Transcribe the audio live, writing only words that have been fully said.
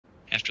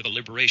after the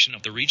liberation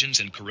of the regions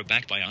in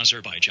Karabakh by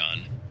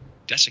Azerbaijan.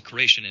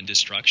 Desecration and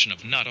destruction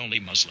of not only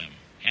Muslim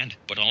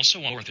but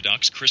also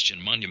Orthodox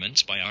Christian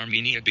monuments by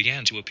Armenia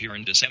began to appear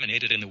and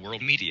disseminated in the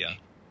world media.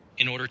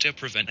 In order to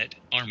prevent it,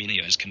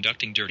 Armenia is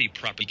conducting dirty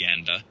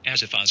propaganda,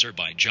 as if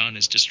Azerbaijan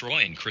is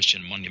destroying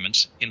Christian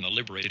monuments in the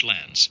liberated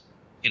lands.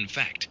 In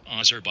fact,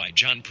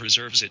 Azerbaijan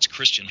preserves its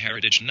Christian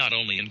heritage not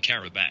only in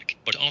Karabakh,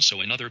 but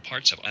also in other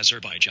parts of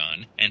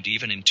Azerbaijan, and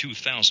even in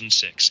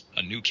 2006,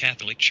 a new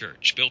Catholic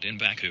church built in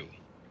Baku.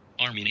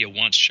 Armenia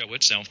wants to show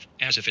itself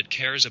as if it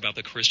cares about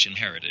the Christian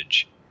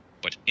heritage.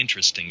 But,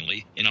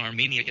 interestingly, in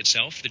Armenia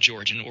itself the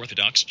Georgian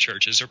Orthodox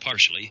Churches are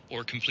partially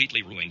or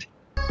completely ruined.